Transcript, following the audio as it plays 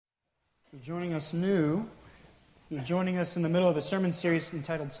If you're joining us new, you're joining us in the middle of a sermon series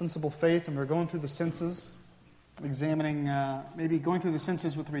entitled Sensible Faith, and we're going through the senses, examining, maybe going through the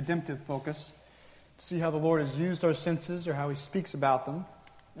senses with a redemptive focus to see how the Lord has used our senses or how He speaks about them.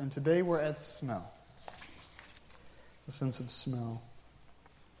 And today we're at smell, the sense of smell.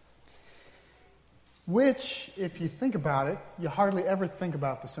 Which, if you think about it, you hardly ever think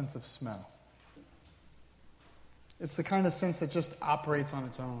about the sense of smell. It's the kind of sense that just operates on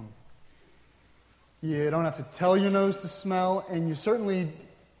its own. You don't have to tell your nose to smell, and you certainly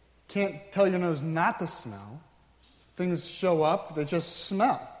can't tell your nose not to smell. Things show up, they just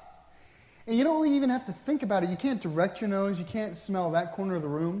smell. And you don't really even have to think about it. You can't direct your nose, you can't smell that corner of the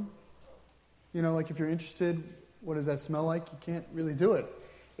room. You know, like if you're interested, what does that smell like? You can't really do it.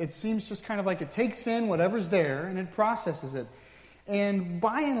 It seems just kind of like it takes in whatever's there and it processes it. And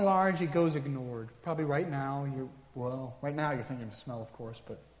by and large, it goes ignored. Probably right now you're thinking of smell, of course,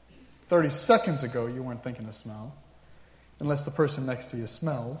 but 30 seconds ago, you weren't thinking of smell, unless the person next to you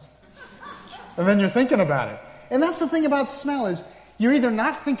smells. And then you're thinking about it. And that's the thing about smell is you're either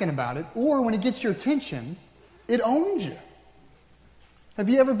not thinking about it, or when it gets your attention, it owns you. Have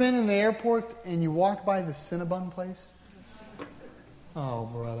you ever been in the airport and you walk by the Cinnabon place? Oh,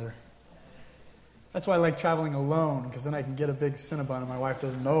 brother. That's why I like traveling alone, because then I can get a big Cinnabon and my wife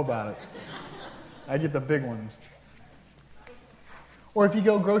doesn't know about it. I get the big ones. Or if you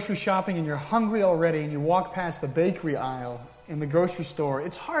go grocery shopping and you're hungry already and you walk past the bakery aisle in the grocery store,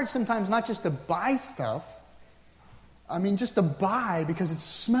 it's hard sometimes not just to buy stuff. I mean, just to buy because it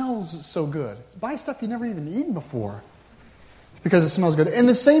smells so good. Buy stuff you've never even eaten before because it smells good. And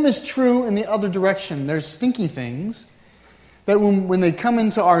the same is true in the other direction. There's stinky things that when they come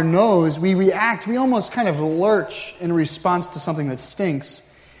into our nose, we react, we almost kind of lurch in response to something that stinks.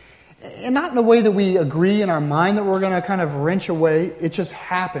 And not in a way that we agree in our mind that we're going to kind of wrench away. It just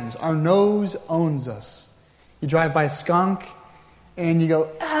happens. Our nose owns us. You drive by a skunk and you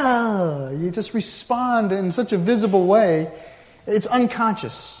go, ah! You just respond in such a visible way. It's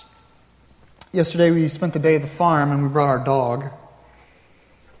unconscious. Yesterday we spent the day at the farm and we brought our dog.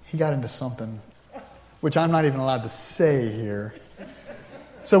 He got into something, which I'm not even allowed to say here.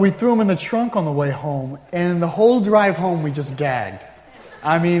 So we threw him in the trunk on the way home, and the whole drive home we just gagged.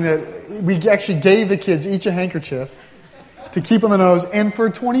 I mean, we actually gave the kids each a handkerchief to keep on the nose, and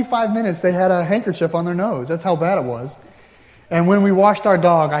for 25 minutes they had a handkerchief on their nose. That's how bad it was. And when we washed our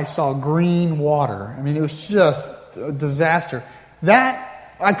dog, I saw green water. I mean, it was just a disaster.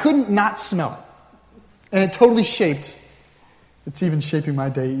 That, I couldn't not smell it. And it totally shaped. It's even shaping my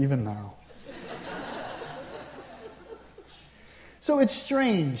day even now. So it's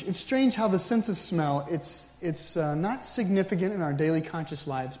strange. It's strange how the sense of smell, it's not significant in our daily conscious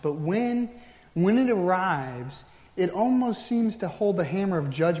lives, but when it arrives, it almost seems to hold the hammer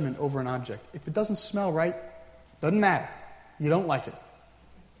of judgment over an object. If it doesn't smell right, doesn't matter. You don't like it.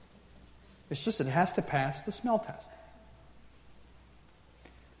 It's just it has to pass the smell test.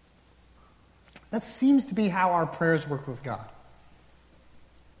 That seems to be how our prayers work with God.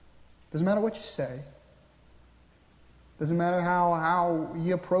 Doesn't matter what you say. Doesn't matter how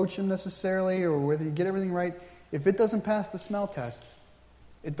you approach Him necessarily or whether you get everything right. If it doesn't pass the smell test,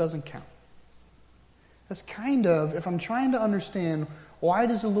 it doesn't count. That's kind of, if I'm trying to understand, why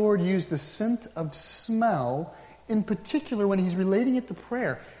does the Lord use the scent of smell in particular when He's relating it to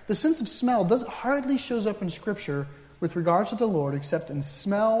prayer? The sense of smell hardly shows up in Scripture with regards to the Lord except in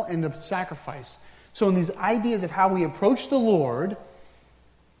smell and of sacrifice. So in these ideas of how we approach the Lord,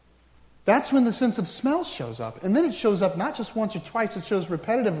 that's when the sense of smell shows up. And then it shows up not just once or twice, it shows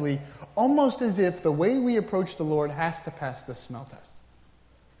repetitively, almost as if the way we approach the Lord has to pass the smell test.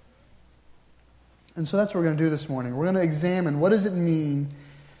 And so that's what we're going to do this morning. We're going to examine what does it mean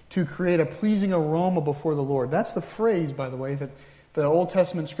to create a pleasing aroma before the Lord. That's the phrase, by the way, that the Old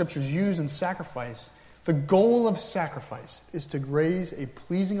Testament scriptures use in sacrifice. The goal of sacrifice is to raise a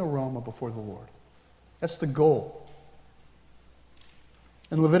pleasing aroma before the Lord. That's the goal.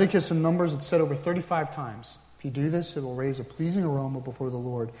 In Leviticus and Numbers, it's said over 35 times. If you do this, it will raise a pleasing aroma before the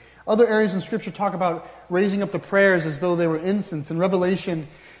Lord. Other areas in Scripture talk about raising up the prayers as though they were incense. In Revelation,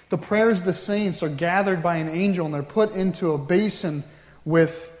 the prayers of the saints are gathered by an angel and they're put into a basin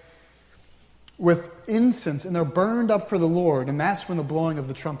with incense and they're burned up for the Lord. And that's when the blowing of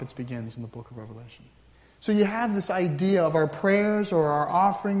the trumpets begins in the book of Revelation. So you have this idea of our prayers or our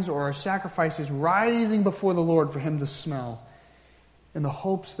offerings or our sacrifices rising before the Lord for Him to smell, in the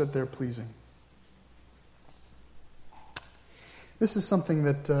hopes that they're pleasing. This is something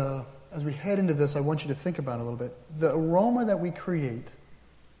that, as we head into this, I want you to think about a little bit. The aroma that we create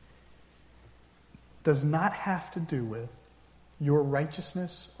does not have to do with your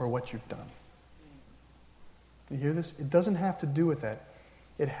righteousness or what you've done. Do you hear this? It doesn't have to do with that.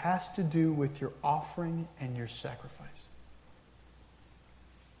 It has to do with your offering and your sacrifice.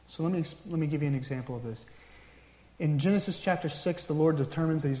 So let me give you an example of this. In Genesis chapter 6, the Lord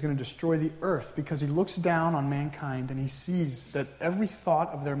determines that he's going to destroy the earth because he looks down on mankind and he sees that every thought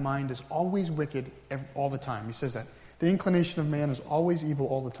of their mind is always wicked all the time. He says that. The inclination of man is always evil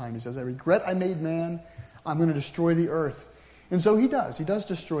all the time. He says, I regret I made man. I'm going to destroy the earth. And so he does. He does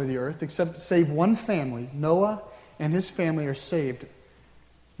destroy the earth, except to save one family. Noah and his family are saved,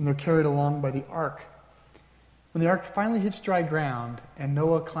 and they're carried along by the ark. When the ark finally hits dry ground and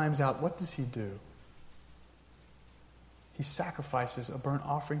Noah climbs out, what does he do? He sacrifices a burnt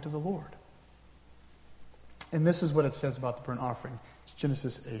offering to the Lord. And this is what it says about the burnt offering. It's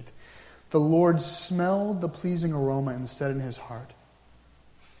Genesis 8. The Lord smelled the pleasing aroma and said in his heart,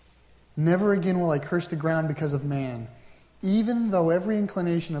 never again will I curse the ground because of man, even though every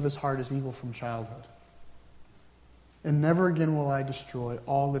inclination of his heart is evil from childhood. And never again will I destroy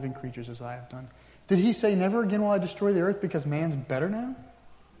all living creatures as I have done. Did he say, never again will I destroy the earth because man's better now?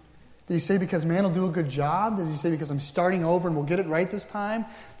 Did he say because man will do a good job? Did he say because I'm starting over and we'll get it right this time?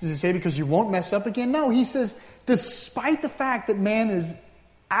 Does he say because you won't mess up again? No, he says, despite the fact that man is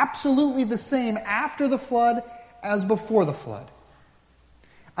absolutely the same after the flood as before the flood,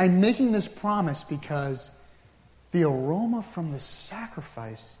 I'm making this promise because the aroma from the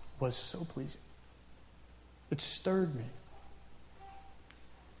sacrifice was so pleasing. It stirred me.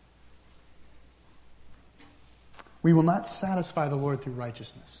 We will not satisfy the Lord through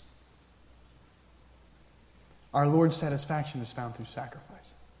righteousness. Our Lord's satisfaction is found through sacrifice.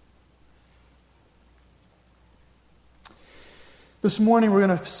 This morning we're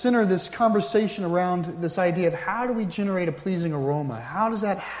going to center this conversation around this idea of how do we generate a pleasing aroma? How does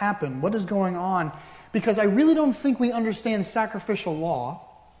that happen? What is going on? Because I really don't think we understand sacrificial law.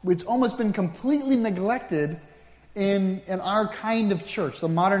 It's almost been completely neglected in our kind of church, the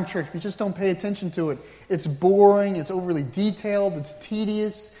modern church. We just don't pay attention to it. It's boring, it's overly detailed, it's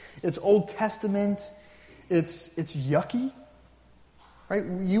tedious, it's Old Testament, it's yucky. Right?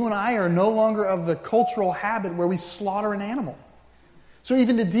 You and I are no longer of the cultural habit where we slaughter an animal. So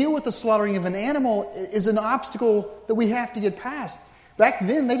even to deal with the slaughtering of an animal is an obstacle that we have to get past. Back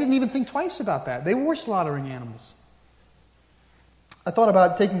then, they didn't even think twice about that. They were slaughtering animals. I thought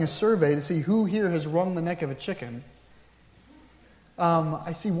about taking a survey to see who here has wrung the neck of a chicken.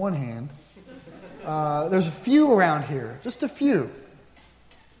 I see one hand. There's a few around here, just a few.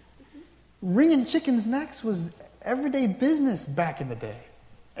 Wringing chickens' necks was everyday business back in the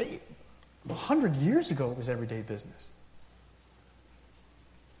day. 100 years ago, it was everyday business.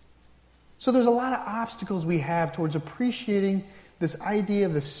 So there's a lot of obstacles we have towards appreciating this idea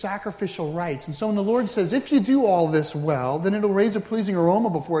of the sacrificial rites. And so when the Lord says, if you do all this well, then it'll raise a pleasing aroma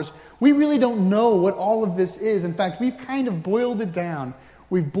before us, we really don't know what all of this is. In fact, we've kind of boiled it down.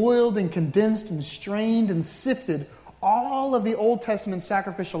 We've boiled and condensed and strained and sifted all of the Old Testament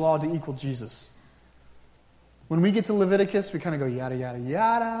sacrificial law to equal Jesus. When we get to Leviticus, we kind of go yada, yada,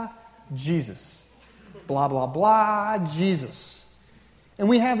 yada, Jesus. Blah, blah, blah, Jesus. And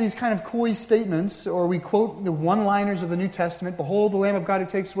we have these kind of coy statements, or we quote the one-liners of the New Testament, behold the Lamb of God who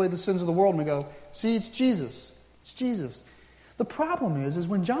takes away the sins of the world, and we go, see, it's Jesus. It's Jesus. The problem is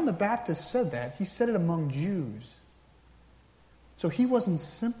when John the Baptist said that, he said it among Jews. So he wasn't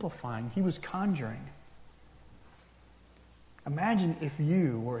simplifying, he was conjuring. Imagine if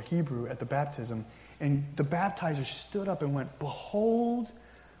you were a Hebrew at the baptism, and the baptizer stood up and went, behold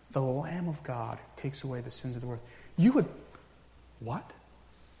the Lamb of God who takes away the sins of the world. You would, what?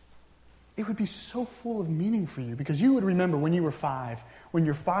 It would be so full of meaning for you because you would remember when you were 5, when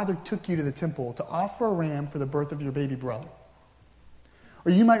your father took you to the temple to offer a ram for the birth of your baby brother.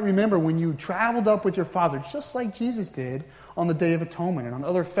 Or you might remember when you traveled up with your father, just like Jesus did on the Day of Atonement and on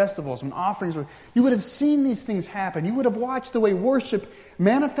other festivals when offerings were. You would have seen these things happen. You would have watched the way worship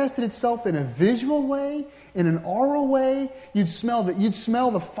manifested itself in a visual way, in an oral way. You'd smell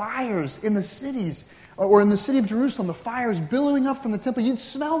the fires in the cities. Or in the city of Jerusalem, the fires billowing up from the temple. You'd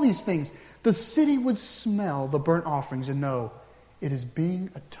smell these things. The city would smell the burnt offerings and know it is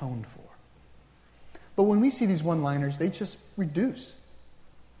being atoned for. But when we see these one-liners, they just reduce.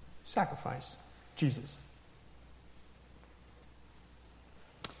 Sacrifice. Jesus.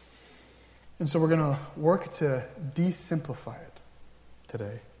 And so we're going to work to de-simplify it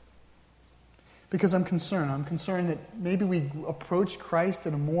today. Because I'm concerned that maybe we approach Christ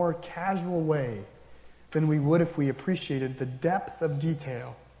in a more casual way than we would if we appreciated the depth of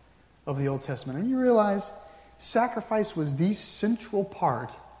detail of the Old Testament. And you realize sacrifice was the central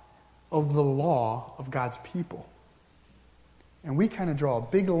part of the law of God's people. And we kind of draw a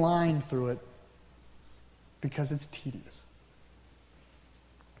big line through it because it's tedious.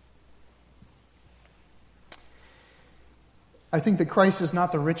 I think that Christ is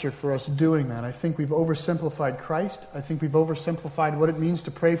not the richer for us doing that. I think we've oversimplified Christ. I think we've oversimplified what it means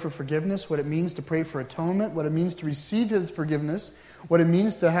to pray for forgiveness, what it means to pray for atonement, what it means to receive His forgiveness, what it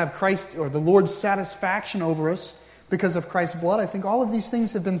means to have Christ or the Lord's satisfaction over us because of Christ's blood. I think all of these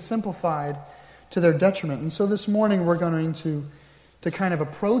things have been simplified to their detriment. And so this morning we're going to kind of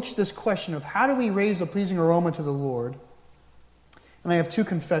approach this question of how do we raise a pleasing aroma to the Lord? And I have two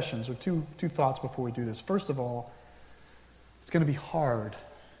confessions or two thoughts before we do this. First of all, it's going to be hard.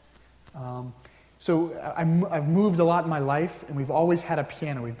 I've moved a lot in my life, and we've always had a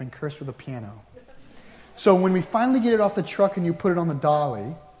piano. We've been cursed with a piano. So when we finally get it off the truck and you put it on the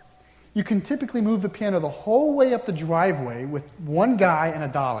dolly, you can typically move the piano the whole way up the driveway with one guy and a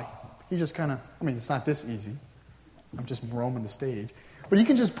dolly. He just kind of, it's not this easy. I'm just roaming the stage. But you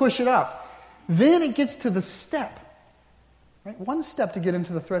can just push it up. Then it gets to the step. Right? One step to get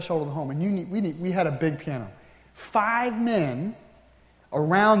into the threshold of the home. And we had a big piano. 5 men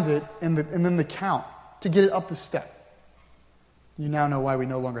around it and then the count to get it up the step. You now know why we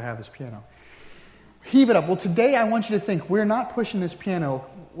no longer have this piano. Heave it up. Well, today I want you to think we're not pushing this piano.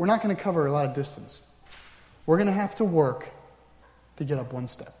 We're not going to cover a lot of distance. We're going to have to work to get up one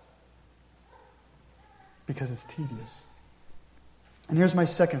step because it's tedious. And here's my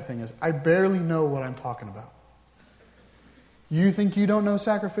second thing is I barely know what I'm talking about. You think you don't know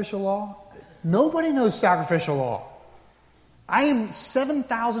sacrificial law? Nobody knows sacrificial law. I am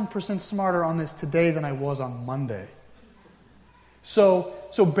 7,000% smarter on this today than I was on Monday. So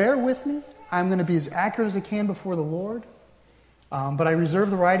bear with me. I'm going to be as accurate as I can before the Lord. But I reserve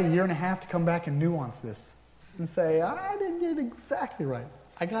the right 1.5 years to come back and nuance this and say, I didn't get it exactly right.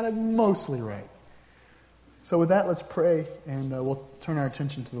 I got it mostly right. So with that, let's pray, and we'll turn our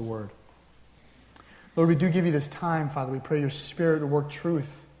attention to the Word. Lord, we do give you this time, Father. We pray your Spirit to work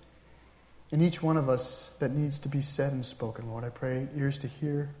truth in each one of us that needs to be said and spoken, Lord. I pray ears to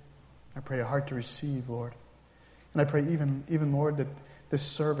hear. I pray a heart to receive, Lord. And I pray even Lord, that this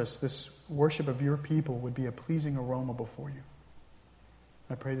service, this worship of your people would be a pleasing aroma before you.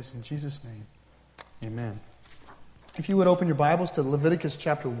 I pray this in Jesus' name. Amen. If you would open your Bibles to Leviticus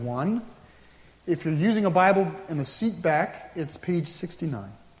chapter 1. If you're using a Bible in the seat back, it's page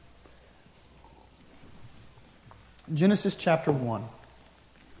 69. Genesis chapter 1.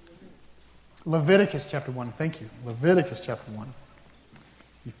 Leviticus chapter 1. Thank you. Leviticus chapter 1.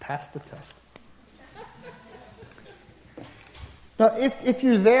 You've passed the test. Now, if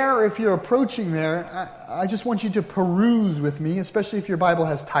you're there or if you're approaching there, I just want you to peruse with me, especially if your Bible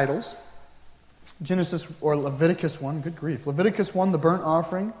has titles. Genesis or Leviticus 1, good grief. Leviticus 1, the burnt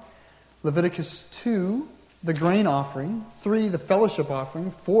offering. Leviticus 2, the grain offering. 3, the fellowship offering.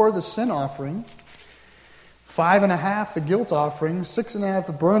 4, the sin offering. 5.5, the guilt offering. 6.5,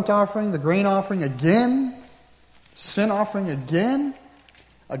 the burnt offering. The grain offering again. Sin offering again.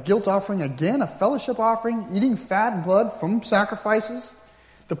 A guilt offering again, a fellowship offering, eating fat and blood from sacrifices,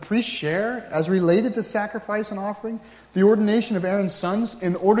 the priest's share as related to sacrifice and offering, the ordination of Aaron's sons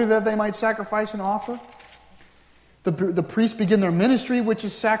in order that they might sacrifice and offer. The priests begin their ministry, which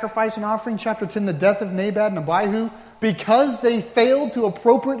is sacrifice and offering. Chapter 10, the death of Nadab and Abihu. Because they failed to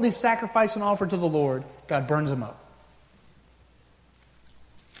appropriately sacrifice and offer to the Lord, God burns them up.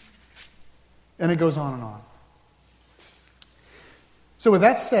 And it goes on and on. So with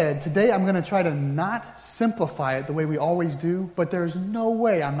that said, today I'm going to try to not simplify it the way we always do, but there's no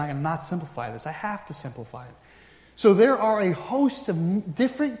way I'm not going to not simplify this. I have to simplify it. So there are a host of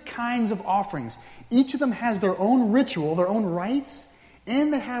different kinds of offerings. Each of them has their own ritual, their own rites,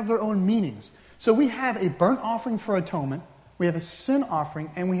 and they have their own meanings. So we have a burnt offering for atonement, we have a sin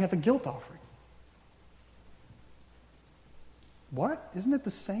offering, and we have a guilt offering. What? Isn't it the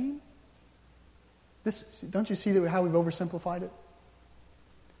same? Don't you see how we've oversimplified it?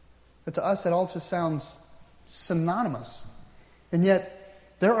 But to us, that all just sounds synonymous. And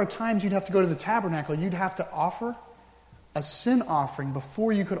yet, there are times you'd have to go to the tabernacle, you'd have to offer a sin offering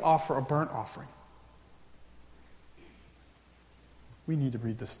before you could offer a burnt offering. We need to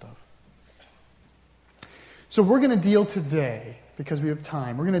read this stuff. So we're going to deal today, because we have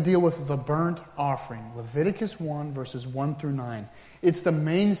time, we're going to deal with the burnt offering. Leviticus 1, verses 1 through 9. It's the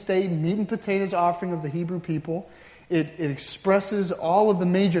mainstay meat and potatoes offering of the Hebrew people. It expresses all of the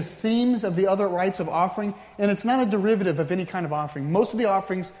major themes of the other rites of offering, and it's not a derivative of any kind of offering. Most of the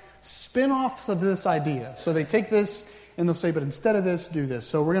offerings spin off of this idea. So they take this and they'll say, but instead of this, do this.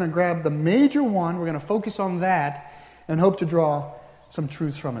 So we're going to grab the major one, we're going to focus on that, and hope to draw some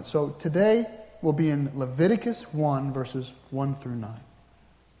truths from it. So today, will be in Leviticus 1, verses 1 through 9.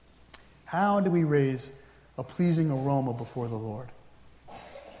 How do we raise a pleasing aroma before the Lord?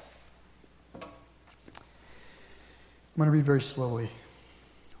 I'm going to read very slowly.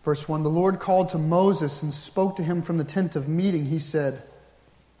 Verse 1, the Lord called to Moses and spoke to him from the tent of meeting. He said,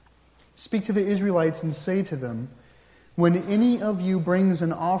 speak to the Israelites and say to them, when any of you brings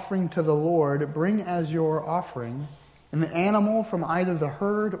an offering to the Lord, bring as your offering an animal from either the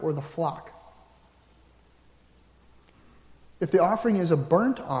herd or the flock. If the offering is a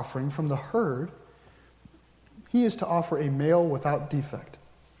burnt offering from the herd, he is to offer a male without defect.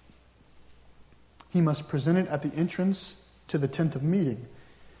 He must present it at the entrance to the tent of meeting,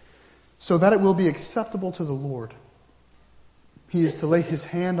 so that it will be acceptable to the Lord. He is to lay his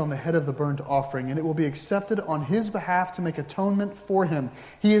hand on the head of the burnt offering, and it will be accepted on his behalf to make atonement for him.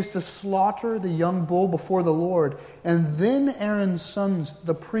 He is to slaughter the young bull before the Lord, and then Aaron's sons,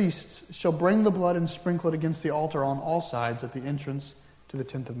 the priests, shall bring the blood and sprinkle it against the altar on all sides at the entrance to the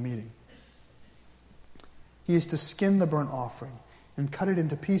tent of meeting. He is to skin the burnt offering and cut it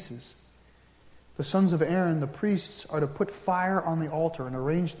into pieces. The sons of Aaron, the priests, are to put fire on the altar and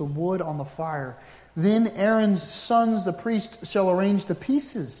arrange the wood on the fire. Then Aaron's sons, the priests, shall arrange the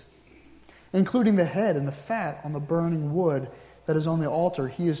pieces, including the head and the fat on the burning wood that is on the altar.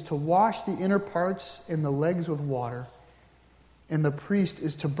 He is to wash the inner parts and the legs with water, and the priest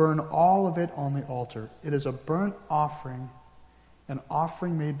is to burn all of it on the altar. It is a burnt offering, an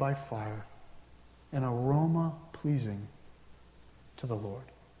offering made by fire, an aroma pleasing to the Lord.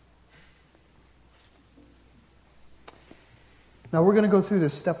 Now we're going to go through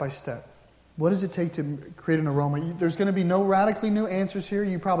this step by step. What does it take to create an aroma? There's going to be no radically new answers here.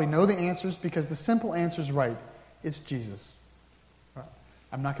 You probably know the answers because the simple answer is right. It's Jesus.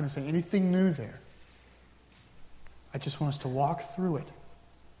 I'm not going to say anything new there. I just want us to walk through it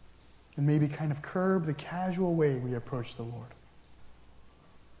and maybe kind of curb the casual way we approach the Lord.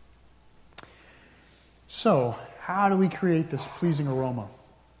 So, how do we create this pleasing aroma?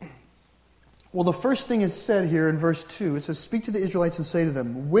 Well, the first thing is said here in verse 2. It says, speak to the Israelites and say to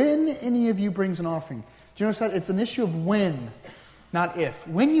them, when any of you brings an offering. Do you notice that? It's an issue of when, not if.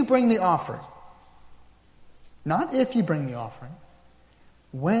 When you bring the offering. Not if you bring the offering.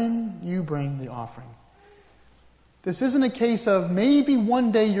 When you bring the offering. This isn't a case of maybe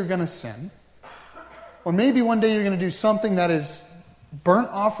one day you're going to sin. Or maybe one day you're going to do something that is burnt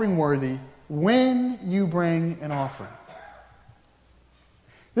offering worthy. When you bring an offering.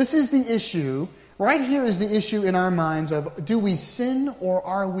 This is the issue, right here is the issue in our minds of, do we sin or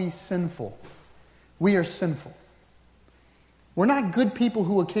are we sinful? We are sinful. We're not good people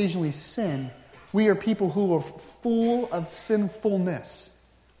who occasionally sin. We are people who are full of sinfulness.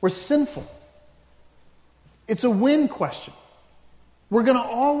 We're sinful. It's a when question. We're going to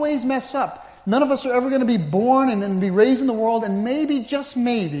always mess up. None of us are ever going to be born and be raised in the world, and maybe, just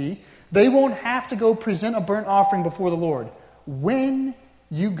maybe, they won't have to go present a burnt offering before the Lord. When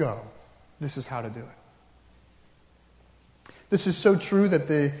you go, this is how to do it. This is so true that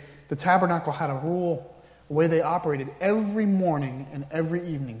the tabernacle had a rule, a way they operated. Every morning and every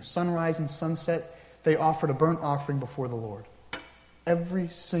evening, sunrise and sunset, they offered a burnt offering before the Lord. Every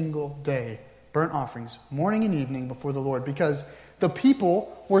single day, burnt offerings, morning and evening before the Lord, because the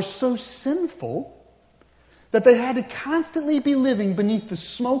people were so sinful that they had to constantly be living beneath the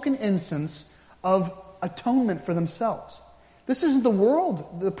smoke and incense of atonement for themselves. This isn't the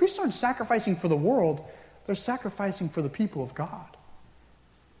world. The priests aren't sacrificing for the world. They're sacrificing for the people of God.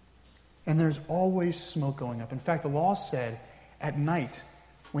 And there's always smoke going up. In fact, the law said at night,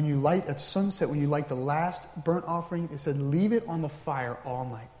 when you light, at sunset, when you light the last burnt offering, it said leave it on the fire all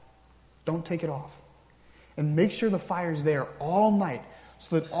night. Don't take it off. And make sure the fire's there all night,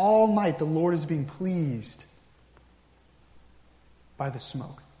 so that all night the Lord is being pleased by the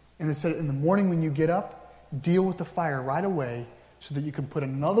smoke. And it said in the morning when you get up, deal with the fire right away so that you can put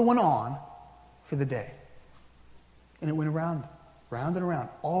another one on for the day. And it went around and around.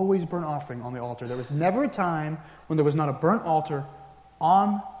 Always burnt offering on the altar. There was never a time when there was not a burnt altar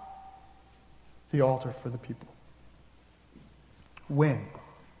on the altar for the people. When?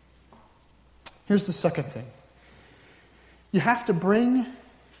 Here's the second thing. You have to bring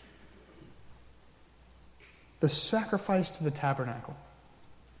the sacrifice to the tabernacle.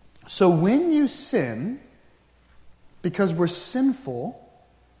 So when you sin, because we're sinful,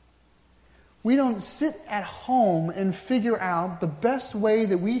 we don't sit at home and figure out the best way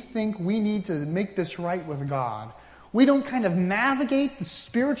that we think we need to make this right with God. We don't kind of navigate the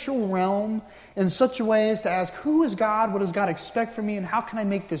spiritual realm in such a way as to ask, who is God? What does God expect from me? And how can I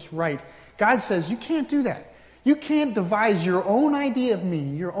make this right? God says, you can't do that. You can't devise your own idea of me,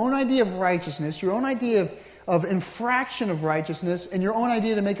 your own idea of righteousness, your own idea of infraction of righteousness, and your own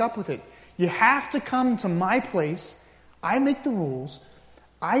idea to make up with it. You have to come to my place. I make the rules.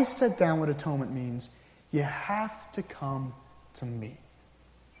 I set down what atonement means. You have to come to me.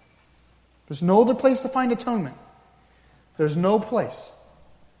 There's no other place to find atonement. There's no place.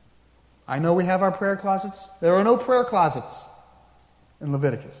 I know we have our prayer closets. There are no prayer closets in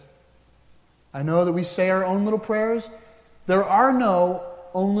Leviticus. I know that we say our own little prayers. There are no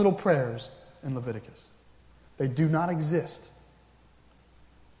own little prayers in Leviticus. They do not exist.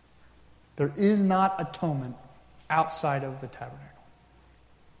 There is not atonement outside of the tabernacle.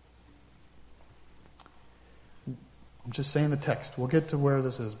 I'm just saying the text. We'll get to where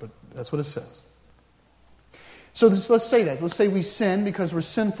this is, but that's what it says. So let's say that. Let's say we sin because we're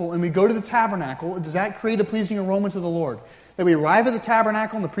sinful and we go to the tabernacle. Does that create a pleasing aroma to the Lord? That we arrive at the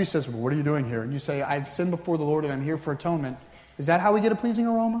tabernacle and the priest says, well, what are you doing here? And you say, I've sinned before the Lord and I'm here for atonement. Is that how we get a pleasing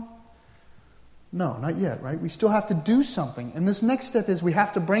aroma? No, not yet, right? We still have to do something. And this next step is we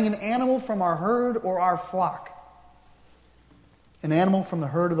have to bring an animal from our herd or our flock. An animal from the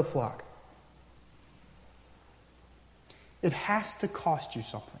herd or the flock. It has to cost you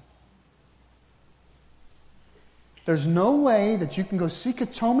something. There's no way that you can go seek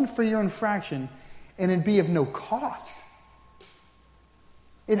atonement for your infraction and it be of no cost.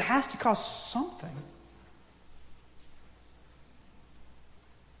 It has to cost something.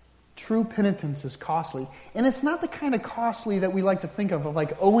 True penitence is costly. And it's not the kind of costly that we like to think of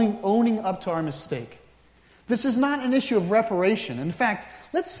like owning up to our mistake. This is not an issue of reparation. In fact,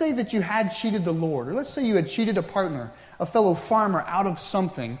 let's say that you had cheated the Lord, or let's say you had cheated a partner, a fellow farmer, out of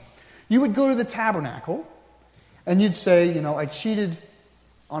something. You would go to the tabernacle and you'd say, I cheated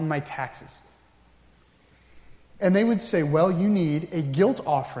on my taxes. And they would say, well, you need a guilt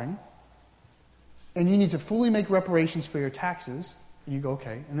offering and you need to fully make reparations for your taxes. And you go,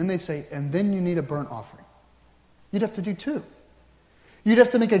 okay. And then they'd say, and then you need a burnt offering. You'd have to do two. You'd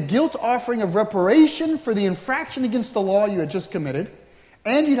have to make a guilt offering of reparation for the infraction against the law you had just committed,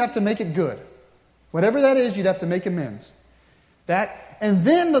 and you'd have to make it good. Whatever that is, you'd have to make amends. And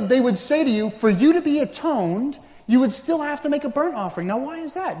then they would say to you, for you to be atoned, you would still have to make a burnt offering. Now, why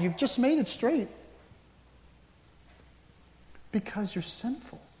is that? You've just made it straight. Because you're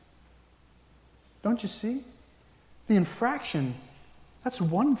sinful. Don't you see? The infraction, that's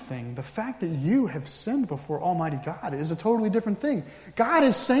one thing. The fact that you have sinned before Almighty God is a totally different thing. God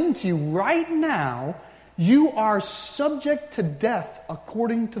is saying to you right now, you are subject to death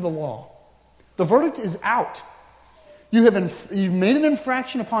according to the law. The verdict is out. You've made an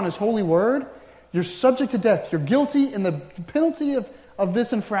infraction upon His holy word. You're subject to death. You're guilty, and the penalty of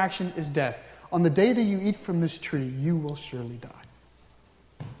this infraction is death. On the day that you eat from this tree, you will surely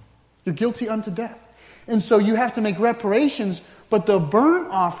die. You're guilty unto death. And so you have to make reparations, but the burnt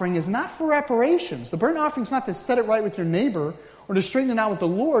offering is not for reparations. The burnt offering is not to set it right with your neighbor or to straighten it out with the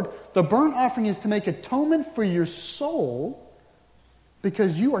Lord. The burnt offering is to make atonement for your soul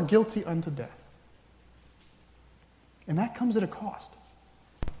because you are guilty unto death. And that comes at a cost.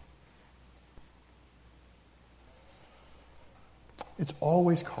 It's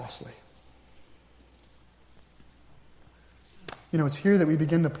always costly. It's here that we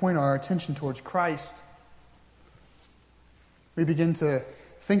begin to point our attention towards Christ. We begin to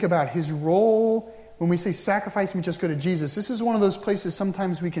think about His role. When we say sacrifice, we just go to Jesus. This is one of those places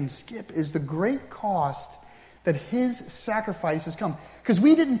sometimes we can skip, is the great cost that His sacrifice has come. Because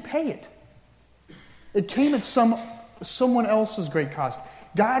we didn't pay it. It came at someone else's great cost.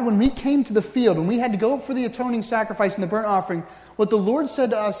 God, when we came to the field, when we had to go for the atoning sacrifice and the burnt offering, what the Lord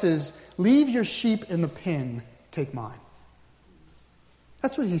said to us is, leave your sheep in the pen, take mine.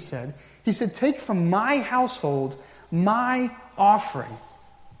 That's what He said. He said, take from my household my offering.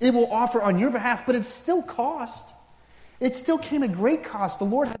 It will offer on your behalf, but it still cost. It still came at great cost. The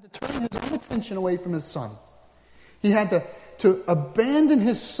Lord had to turn His own attention away from His Son. He had to abandon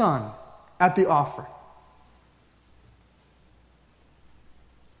His Son at the offering.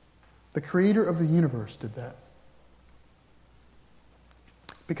 The Creator of the universe did that.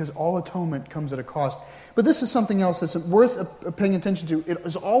 Because all atonement comes at a cost. But this is something else that's worth paying attention to. It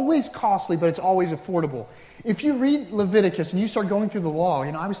is always costly, but it's always affordable. If you read Leviticus and you start going through the law,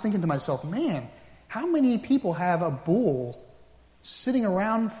 I was thinking to myself, man, how many people have a bull sitting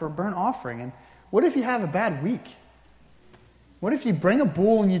around for a burnt offering? And what if you have a bad week? What if you bring a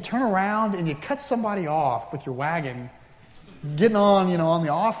bull and you turn around and you cut somebody off with your wagon, getting on, on the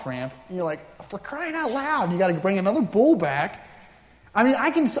off-ramp, and you're like, for crying out loud, you got to bring another bull back.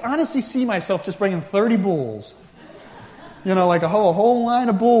 I can honestly see myself just bringing 30 bulls. Like a whole line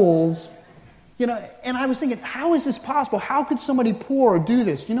of bulls. And I was thinking, how is this possible? How could somebody poor do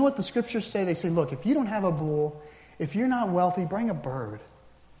this? You know what the scriptures say? They say, look, if you don't have a bull, if you're not wealthy, bring a bird.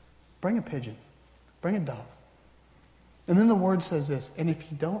 Bring a pigeon. Bring a dove. And then the word says this, and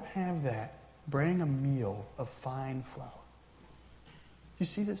if you don't have that, bring a meal of fine flour. You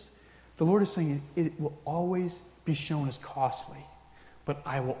see this? The Lord is saying it will always be shown as costly, but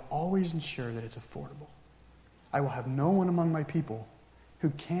I will always ensure that it's affordable. I will have no one among my people who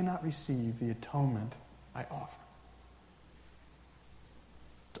cannot receive the atonement I offer.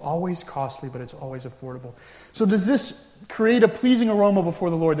 It's always costly, but it's always affordable. So does this create a pleasing aroma before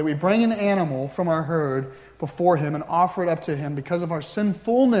the Lord, that we bring an animal from our herd before Him and offer it up to Him because of our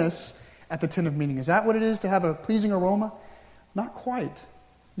sinfulness at the tent of meeting? Is that what it is to have a pleasing aroma? Not quite.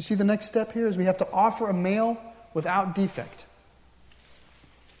 You see, the next step here is we have to offer a male without defect.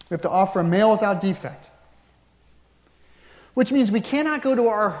 We have to offer a male without defect. Which means we cannot go to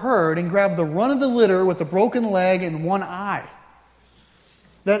our herd and grab the run of the litter with the broken leg and one eye.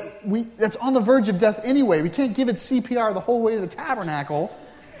 That's on the verge of death anyway. We can't give it CPR the whole way to the tabernacle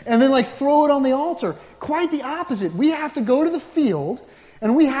and then throw it on the altar. Quite the opposite. We have to go to the field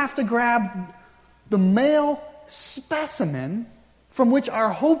and we have to grab the male specimen from which our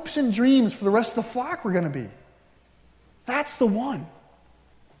hopes and dreams for the rest of the flock were going to be. That's the one.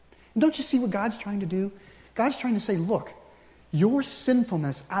 And don't you see what God's trying to do? God's trying to say, look, your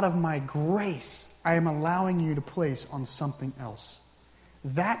sinfulness out of my grace I am allowing you to place on something else.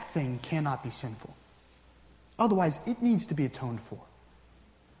 That thing cannot be sinful. Otherwise, it needs to be atoned for.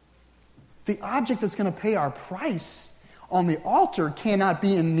 The object that's going to pay our price on the altar cannot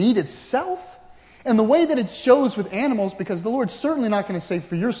be in need itself. And the way that it shows with animals, because the Lord's certainly not going to say,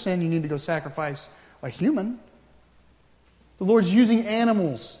 for your sin, you need to go sacrifice a human. The Lord's using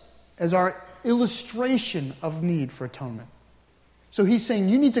animals as our illustration of need for atonement. So He's saying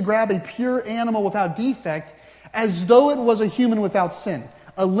you need to grab a pure animal without defect as though it was a human without sin.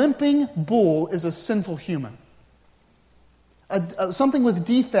 A limping bull is a sinful human. Something with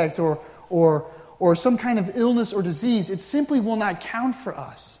defect or some kind of illness or disease, it simply will not count for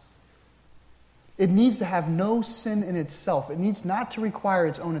us. It needs to have no sin in itself. It needs not to require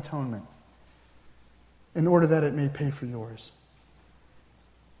its own atonement in order that it may pay for yours.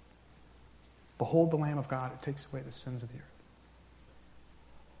 Behold the Lamb of God, it takes away the sins of the earth.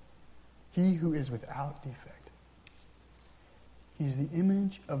 He who is without defect. He's the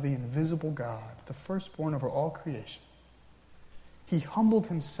image of the invisible God, the firstborn over all creation. He humbled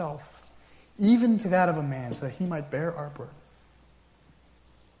Himself, even to that of a man, so that He might bear our burden.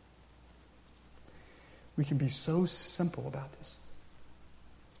 We can be so simple about this.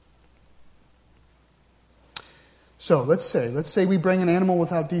 So let's say we bring an animal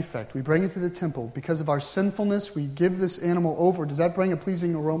without defect. We bring it to the temple. Because of our sinfulness, we give this animal over. Does that bring a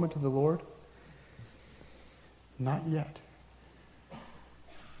pleasing aroma to the Lord? Not yet.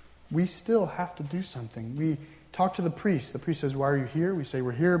 We still have to do something. We talk to the priest. The priest says, why are you here? We say,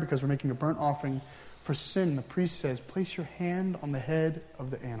 we're here because we're making a burnt offering for sin. The priest says, place your hand on the head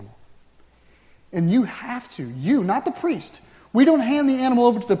of the animal. And you have to. You, not the priest. We don't hand the animal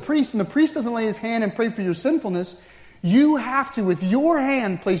over to the priest, and the priest doesn't lay his hand and pray for your sinfulness. You have to, with your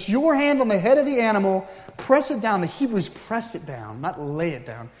hand, place your hand on the head of the animal, press it down. The Hebrews press it down, not lay it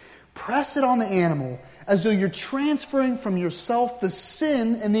down. Press it on the animal as though you're transferring from yourself the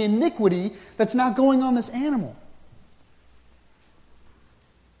sin and the iniquity that's now going on this animal.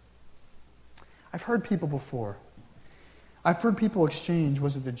 I've heard people before. I've heard people exchange,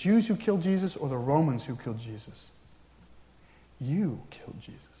 was it the Jews who killed Jesus or the Romans who killed Jesus? You killed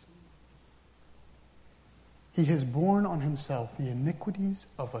Jesus. He has borne on Himself the iniquities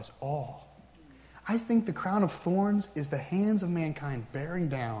of us all. I think the crown of thorns is the hands of mankind bearing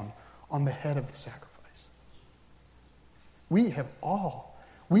down on the head of the sacrifice.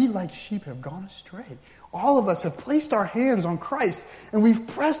 We like sheep have gone astray. All of us have placed our hands on Christ and we've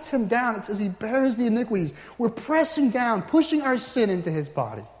pressed Him down. It says He bears the iniquities. We're pressing down, pushing our sin into His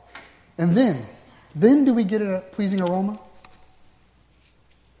body. And then do we get a pleasing aroma?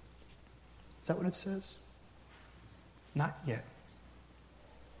 Is that what it says? Not yet.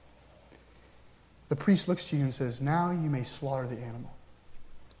 The priest looks to you and says, now you may slaughter the animal.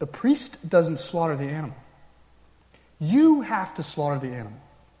 The priest doesn't slaughter the animal. You have to slaughter the animal.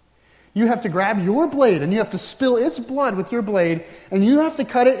 You have to grab your blade and you have to spill its blood with your blade and you have to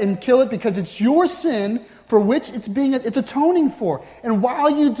cut it and kill it because it's your sin for which it's atoning for. And while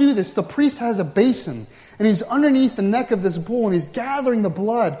you do this, the priest has a basin and he's underneath the neck of this bull and he's gathering the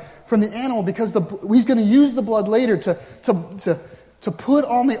blood from the animal because he's going to use the blood later to put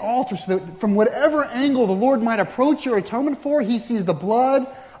on the altar so that from whatever angle the Lord might approach your atonement for, He sees the blood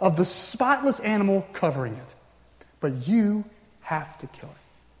of the spotless animal covering it. But you have to kill it.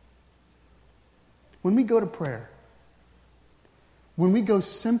 When we go to prayer, when we go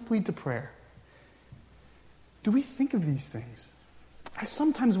simply to prayer, do we think of these things? I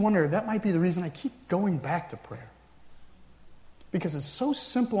sometimes wonder if that might be the reason I keep going back to prayer. Because it's so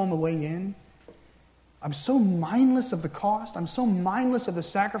simple on the way in. I'm so mindless of the cost. I'm so mindless of the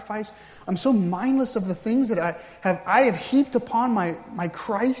sacrifice. I'm so mindless of the things that I have heaped upon my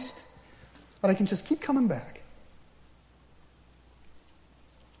Christ that I can just keep coming back.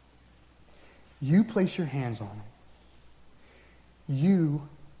 You place your hands on him. You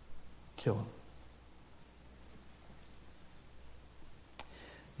kill him.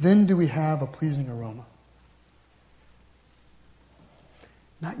 Then do we have a pleasing aroma?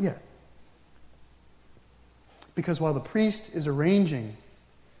 Not yet. Because while the priest is arranging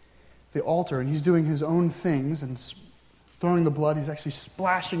the altar and he's doing his own things and throwing the blood, he's actually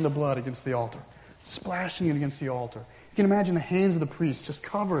splashing the blood against the altar. Splashing it against the altar. You can imagine the hands of the priest just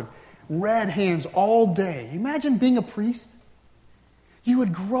covered, red hands all day. Imagine being a priest. You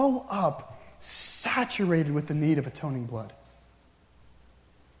would grow up saturated with the need of atoning blood.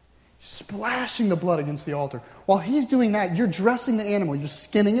 Splashing the blood against the altar. While he's doing that, you're dressing the animal. You're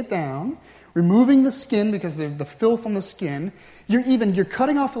skinning it down, removing the skin because there's the filth on the skin. You're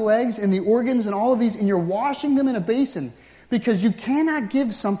cutting off the legs and the organs and all of these, and you're washing them in a basin because you cannot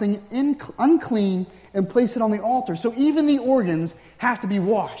give something unclean and place it on the altar. So even the organs have to be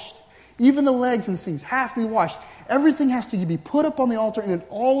washed. Even the legs and things have to be washed. Everything has to be put up on the altar, and it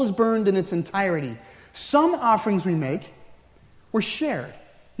all is burned in its entirety. Some offerings we make were shared.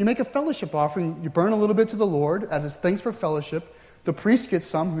 You make a fellowship offering, you burn a little bit to the Lord as thanks for fellowship. The priest gets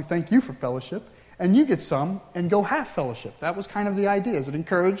some who thank you for fellowship, and you get some and go have fellowship. That was kind of the idea, as it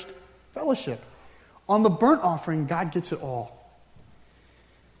encouraged fellowship. On the burnt offering, God gets it all.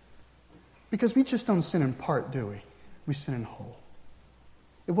 Because we just don't sin in part, do we? We sin in whole.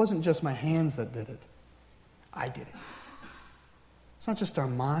 It wasn't just my hands that did it. I did it. It's not just our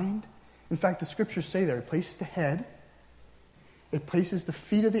mind. In fact, the scriptures say there, it places the head, it places the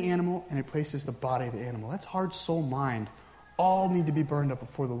feet of the animal, and it places the body of the animal. That's heart, soul, mind. All need to be burned up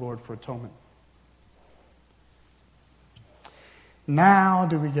before the Lord for atonement. Now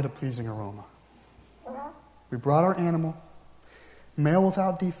do we get a pleasing aroma. We brought our animal, male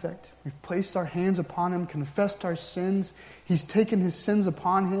without defect. We've placed our hands upon him, confessed our sins. He's taken his sins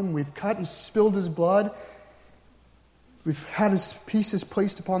upon him. We've cut and spilled his blood. We've had his pieces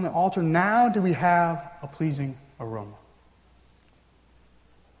placed upon the altar. Now do we have a pleasing aroma.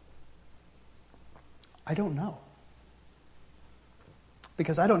 I don't know.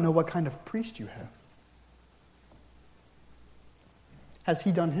 Because I don't know what kind of priest you have. Has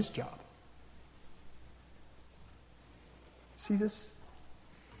he done his job? See this?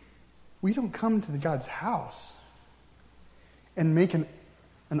 We don't come to God's house and make an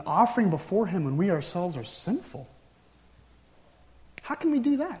offering before him when we ourselves are sinful. How can we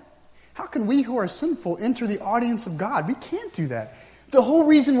do that? How can we who are sinful enter the audience of God? We can't do that. The whole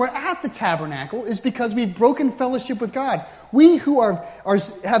reason we're at the tabernacle is because we've broken fellowship with God. We who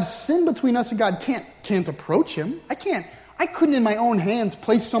have sin between us and God can't approach him. I couldn't in my own hands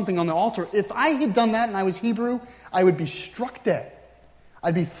place something on the altar. If I had done that and I was Hebrew, I would be struck dead.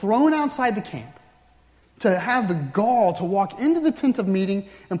 I'd be thrown outside the camp. To have the gall to walk into the tent of meeting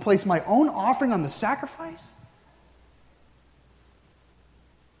and place my own offering on the sacrifice?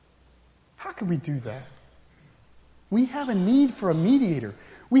 How could we do that? We have a need for a mediator.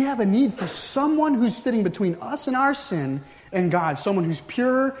 We have a need for someone who's sitting between us and our sin and God. Someone who's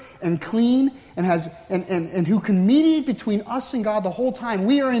pure and clean and who can mediate between us and God the whole time.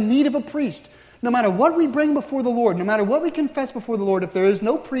 We are in need of a priest. No matter what we bring before the Lord, no matter what we confess before the Lord, if there is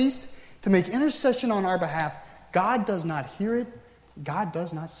no priest to make intercession on our behalf, God does not hear it. God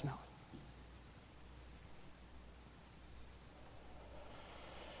does not smell it.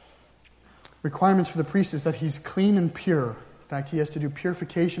 Requirements for the priest is that he's clean and pure. In fact, he has to do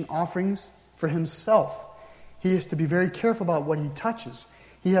purification offerings for himself. He has to be very careful about what he touches.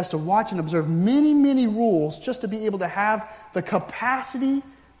 He has to watch and observe many, many rules just to be able to have the capacity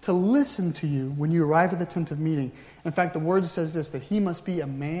to listen to you when you arrive at the tent of meeting. In fact, the word says this, that he must be a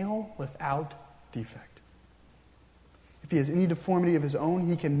male without defect. If he has any deformity of his own,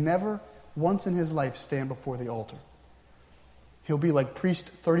 he can never once in his life stand before the altar. He'll be like priest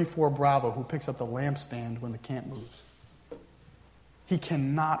 34 Bravo who picks up the lampstand when the camp moves. He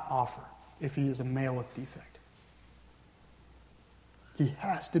cannot offer if he is a male with defect. He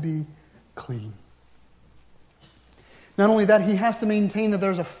has to be clean. Not only that, he has to maintain that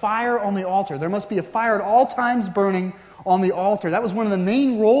there's a fire on the altar. There must be a fire at all times burning on the altar. That was one of the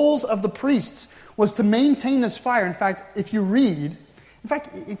main roles of the priests, was to maintain this fire. In fact, if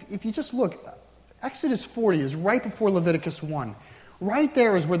you just look, Exodus 40 is right before Leviticus 1. Right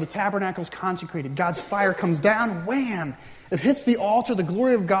there is where the tabernacle is consecrated. God's fire comes down, wham! It hits the altar, the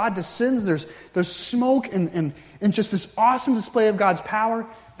glory of God descends, there's smoke and just this awesome display of God's power.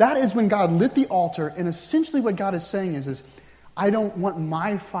 That is when God lit the altar, and essentially what God is saying is I don't want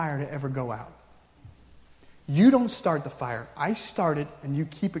my fire to ever go out. You don't start the fire. I start it, and you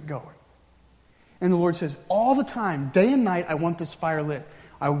keep it going. And the Lord says, all the time, day and night, I want this fire lit.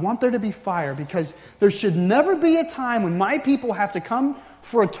 I want there to be fire, because there should never be a time when my people have to come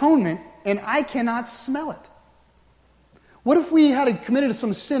for atonement and I cannot smell it. What if we had committed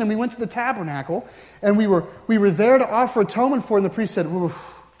some sin and we went to the tabernacle and we were there to offer atonement for it, and the priest said,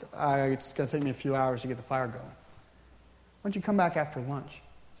 it's going to take me a few hours to get the fire going. Why don't you come back after lunch?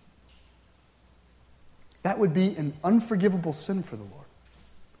 That would be an unforgivable sin for the Lord.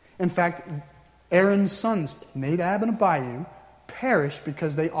 In fact, Aaron's sons, Nadab and Abihu, perished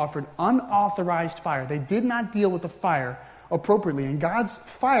because they offered unauthorized fire. They did not deal with the fire appropriately, and God's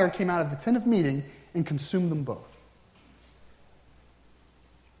fire came out of the tent of meeting and consumed them both.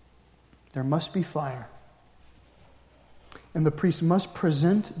 There must be fire. And the priest must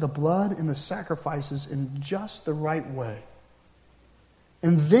present the blood and the sacrifices in just the right way.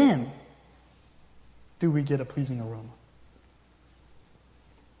 And then do we get a pleasing aroma.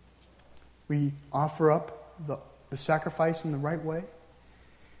 We offer up the sacrifice in the right way.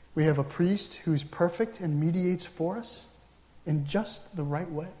 We have a priest who's perfect and mediates for us in just the right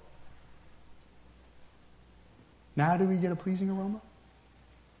way. Now do we get a pleasing aroma?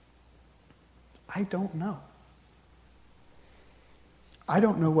 I don't know. I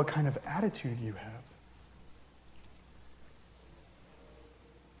don't know what kind of attitude you have.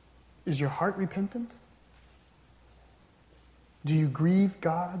 Is your heart repentant? Do you grieve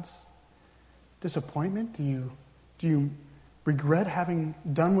God's disappointment? Do you regret having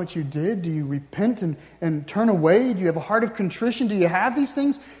done what you did? Do you repent and turn away? Do you have a heart of contrition? Do you have these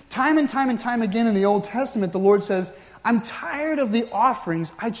things? Time and time again in the Old Testament, the Lord says, I'm tired of the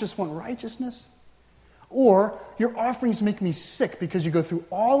offerings. I just want righteousness. Or your offerings make me sick because you go through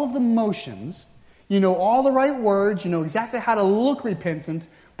all of the motions, you know all the right words, you know exactly how to look repentant,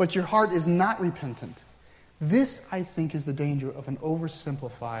 but your heart is not repentant. This, I think, is the danger of an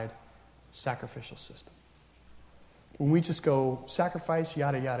oversimplified sacrificial system. When we just go sacrifice,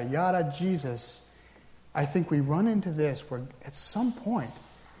 yada, yada, yada, Jesus, I think we run into this where at some point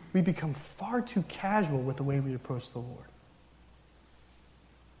we become far too casual with the way we approach the Lord.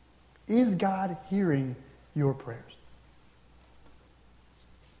 Is God hearing your prayers?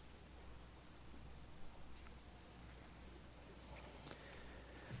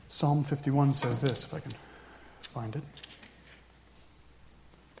 Psalm 51 says this, if I can find it.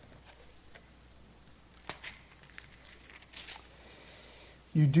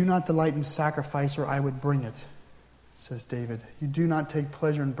 You do not delight in sacrifice, or I would bring it, says David. You do not take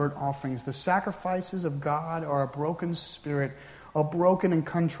pleasure in burnt offerings. The sacrifices of God are a broken spirit, a broken and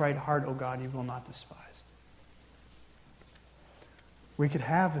contrite heart, O God, you will not despise. We could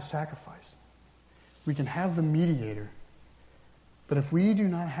have the sacrifice. We can have the mediator. But if we do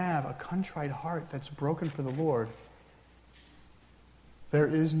not have a contrite heart that's broken for the Lord, there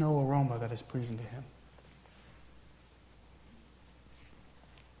is no aroma that is pleasing to Him.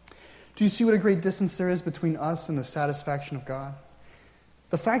 Do you see what a great distance there is between us and the satisfaction of God?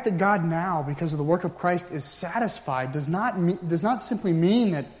 The fact that God now, because of the work of Christ, is satisfied does not simply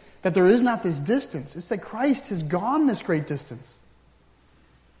mean that there is not this distance. It's that Christ has gone this great distance.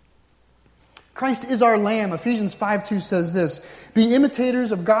 Christ is our Lamb. Ephesians 5:2 says this, Be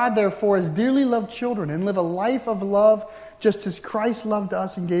imitators of God, therefore, as dearly loved children, and live a life of love, just as Christ loved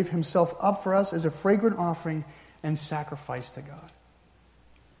us and gave Himself up for us as a fragrant offering and sacrifice to God.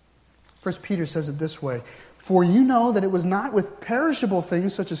 1 Peter says it this way, For you know that it was not with perishable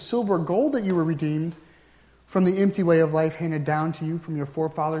things such as silver or gold that you were redeemed from the empty way of life handed down to you from your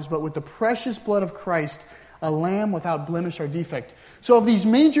forefathers, but with the precious blood of Christ, a lamb without blemish or defect. So of these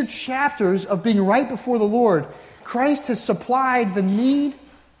major chapters of being right before the Lord, Christ has supplied the need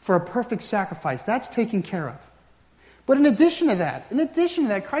for a perfect sacrifice. That's taken care of. But in addition to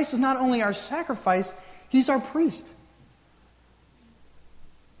that, Christ is not only our sacrifice, He's our priest.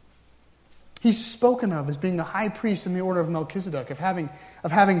 He's spoken of as being the high priest in the order of Melchizedek, of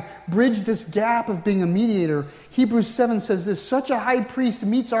having bridged this gap of being a mediator. Hebrews 7 says this, Such a high priest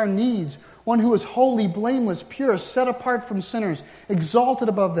meets our needs, one who is holy, blameless, pure, set apart from sinners, exalted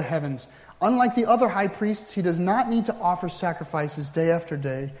above the heavens. Unlike the other high priests, he does not need to offer sacrifices day after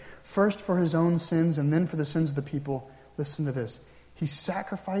day, first for his own sins and then for the sins of the people. Listen to this. He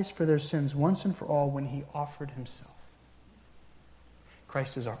sacrificed for their sins once and for all when he offered himself.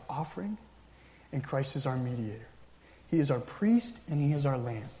 Christ is our offering, and Christ is our mediator. He is our priest, and he is our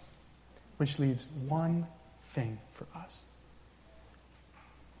lamb, which leaves one thing for us.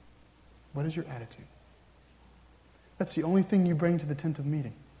 What is your attitude? That's the only thing you bring to the tent of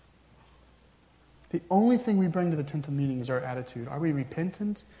meeting. The only thing we bring to the tent of meeting is our attitude. Are we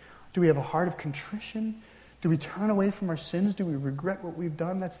repentant? Do we have a heart of contrition? Do we turn away from our sins? Do we regret what we've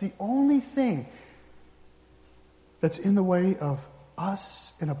done? That's the only thing that's in the way of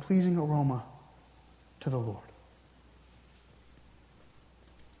us in a pleasing aroma to the Lord.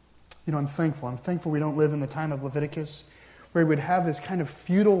 You know, I'm thankful. I'm thankful we don't live in the time of Leviticus, where we would have this kind of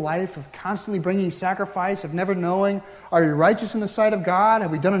futile life of constantly bringing sacrifice, of never knowing, are we righteous in the sight of God? Have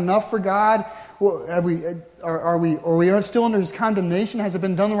we done enough for God? Are we still under his condemnation? Has it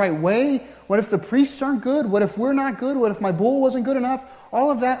been done the right way? What if the priests aren't good? What if we're not good? What if my bull wasn't good enough? All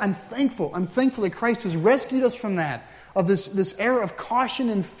of that, I'm thankful. I'm thankful that Christ has rescued us from that, of this era of caution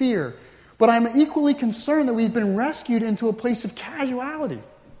and fear. But I'm equally concerned that we've been rescued into a place of casuality,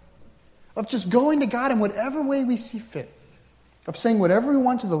 of just going to God in whatever way we see fit, of saying whatever we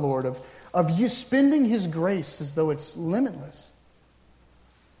want to the Lord, of you spending his grace as though it's limitless.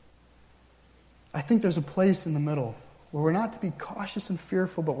 I think there's a place in the middle where we're not to be cautious and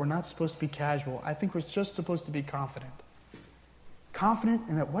fearful, but we're not supposed to be casual. I think we're just supposed to be confident. Confident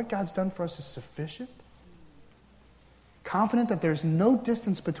in that what God's done for us is sufficient. Confident that there's no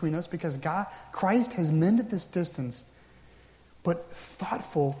distance between us because Christ has mended this distance, but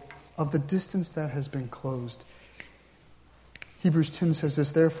thoughtful of the distance that has been closed. Hebrews 10 says this,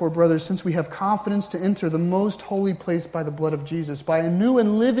 therefore, brothers, since we have confidence to enter the most holy place by the blood of Jesus, by a new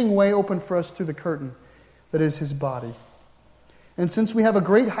and living way opened for us through the curtain that is his body. And since we have a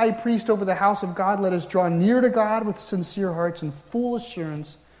great high priest over the house of God, let us draw near to God with sincere hearts and full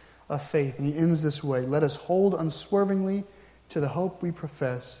assurance of faith. And he ends this way, let us hold unswervingly to the hope we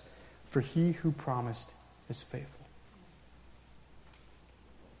profess, for he who promised is faithful.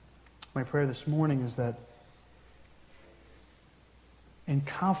 My prayer this morning is that in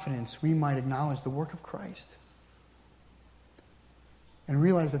confidence we might acknowledge the work of Christ and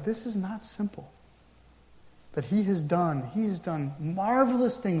realize that this is not simple. That he has done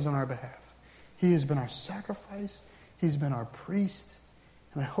marvelous things on our behalf. He has been our sacrifice. He's been our priest.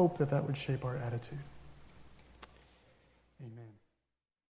 And I hope that would shape our attitude. Amen.